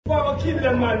go kill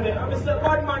them man there. And I said,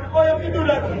 bad man, how you do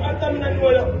that? And tell me not know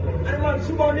you. And the man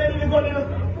shoot on the gun, you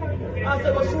know. I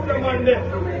said, go shoot the man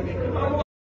there.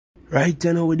 Right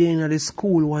now we're in the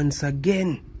school once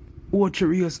again. Ocho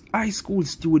Rios high school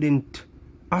student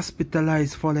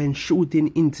hospitalized following shooting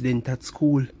incident at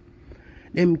school.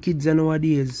 Them kids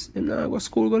nowadays, them not go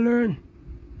school go learn.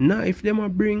 Now if them a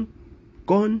bring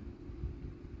gun,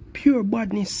 pure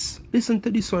badness. Listen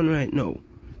to this one right now.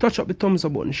 Touch up the thumbs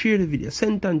up button, share the video.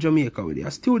 Senton, Jamaica with you.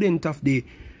 A student of the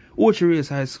Ocho Rios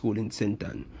High School in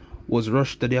Senton was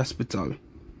rushed to the hospital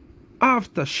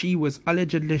after she was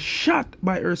allegedly shot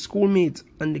by her schoolmates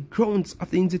on the grounds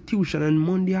of the institution on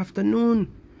Monday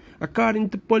afternoon. According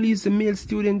to police, the male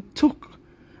student took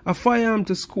a firearm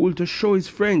to school to show his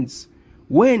friends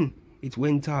when it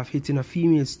went off, hitting a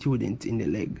female student in the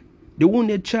leg. The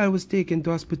wounded child was taken to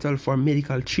hospital for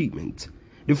medical treatment.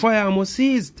 The firearm was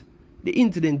seized. The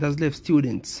incident has left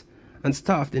students and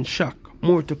staff in shock.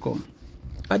 More to come.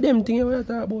 A them thing you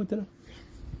talk about, you know?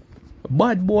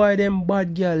 Bad boy them,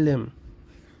 bad girl them.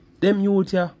 Them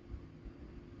youth ya,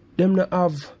 them not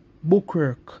have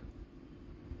bookwork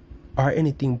or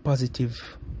anything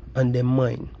positive on them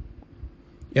mind.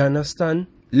 You understand?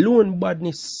 Lone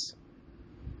badness.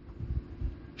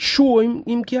 Show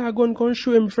him can't gun, come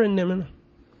show him friend them, you know?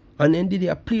 And then did he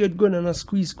a played gun and a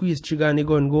squeeze trigger and the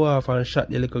gun go off and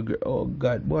shot the little girl. Oh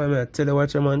God, boy, man, I tell you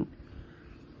what, man.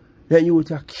 Then you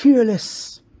are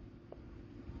careless.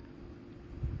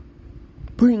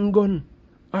 Bring gun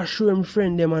or show him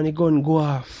friend them and the gun go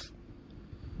off.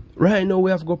 Right now we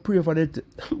have to go pray for the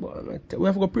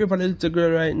little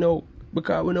girl right now,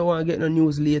 because we don't want to get no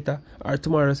news later or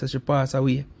tomorrow so she pass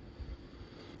away.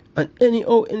 And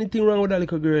anything wrong with that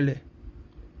little girl there,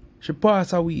 she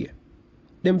pass away.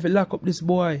 Them fi lock up this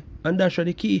boy and dash her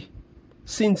the key.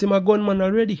 Since him a gunman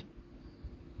already.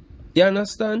 You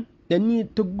understand? They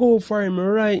need to go for him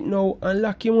right now and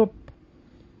lock him up.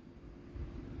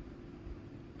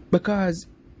 Because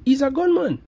he's a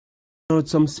gunman. Note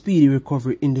some speedy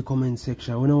recovery in the comment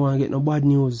section. We don't want to get no bad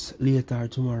news later or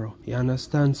tomorrow. You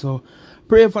understand? So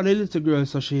pray for the little girl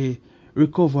so she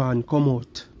recover and come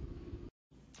out.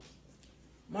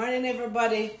 Morning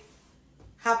everybody.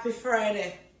 Happy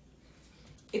Friday.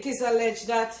 It is alleged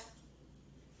that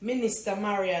Minister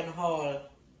Marian Hall,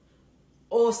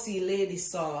 OC Lady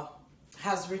Saw,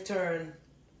 has returned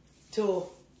to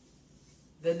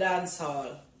the dance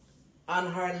hall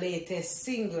and her latest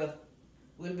single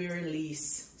will be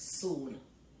released soon.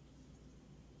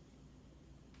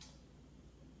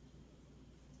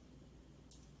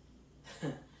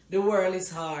 The world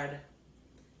is hard.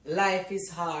 Life is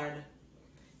hard.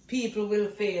 People will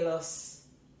fail us.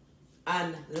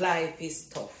 And life is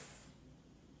tough.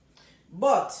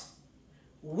 But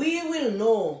we will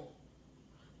know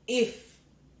if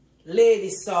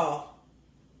Lady Saw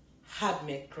had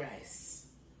met Christ.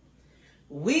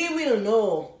 We will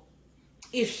know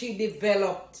if she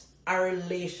developed a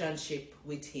relationship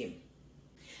with him.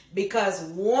 Because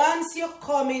once you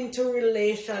come into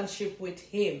relationship with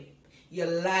him, your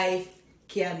life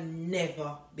can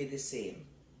never be the same.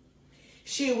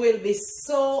 She will be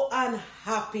so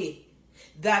unhappy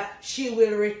that she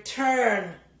will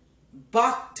return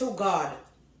back to God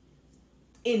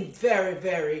in very,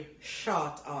 very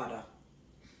short order.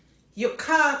 You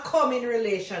can't come in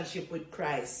relationship with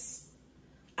Christ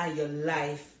and your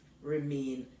life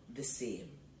remain the same.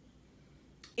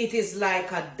 It is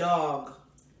like a dog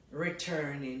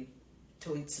returning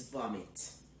to its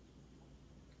vomit.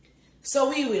 So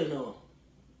we will know.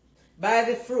 By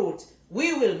the fruit,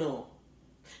 we will know.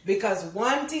 Because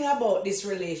one thing about this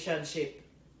relationship,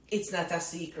 it's not a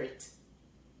secret.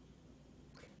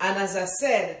 And as I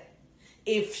said,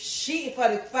 if she, for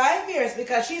the 5 years,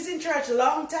 because she's in church a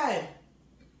long time,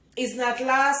 it's not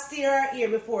last year or year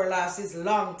before last, it's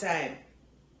long time,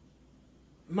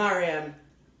 Mariam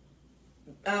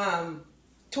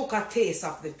took a taste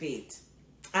of the faith.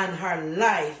 And her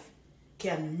life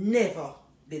can never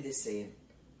be the same.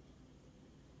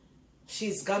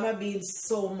 She's gonna be in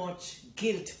so much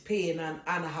guilt, pain, and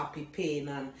unhappy pain,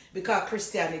 and because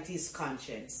Christianity is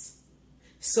conscience.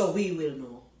 So we will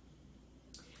know.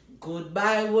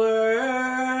 Goodbye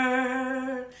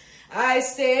world, I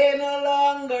stay no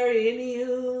longer in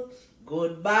you.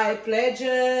 Goodbye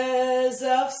pleasures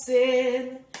of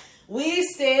sin, we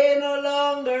stay no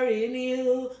longer in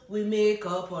you. We make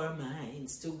up our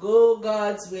minds to go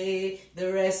God's way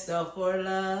the rest of our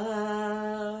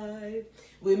life.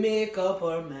 We make up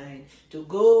our mind to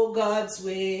go God's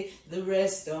way the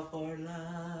rest of our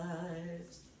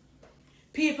lives.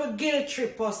 People guilt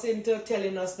trip us into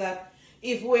telling us that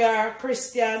If we are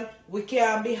Christian, we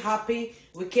can be happy.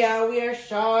 We can wear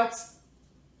shorts.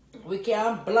 We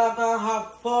can blog and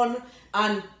have fun.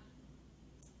 And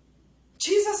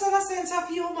Jesus had a sense of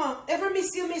humor. Ever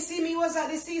miss you, me was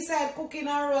at the seaside cooking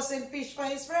and roasting fish for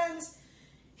his friends.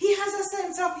 He has a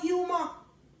sense of humor.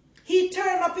 He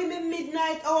turned up in the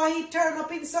midnight hour. He turned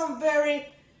up in some very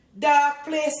dark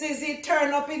places. He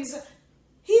turned up in...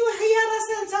 He had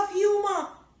a sense of humor.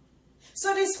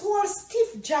 So this whole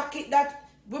stiff jacket that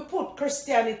we put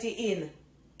Christianity in,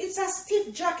 it's a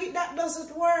stiff jacket that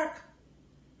doesn't work.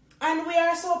 And we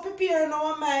are so preparing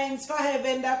our minds for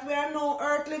heaven that we are no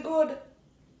earthly good.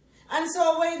 And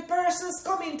so when persons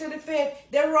come into the faith,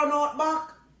 they run out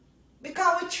back.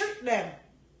 Because we trick them.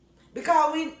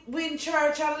 Because we in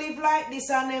church and live like this,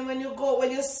 and then when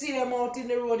you see them out in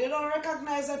the road, you don't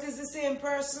recognize that it's the same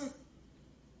person.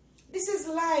 This is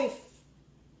life.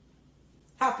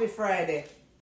 Happy Friday.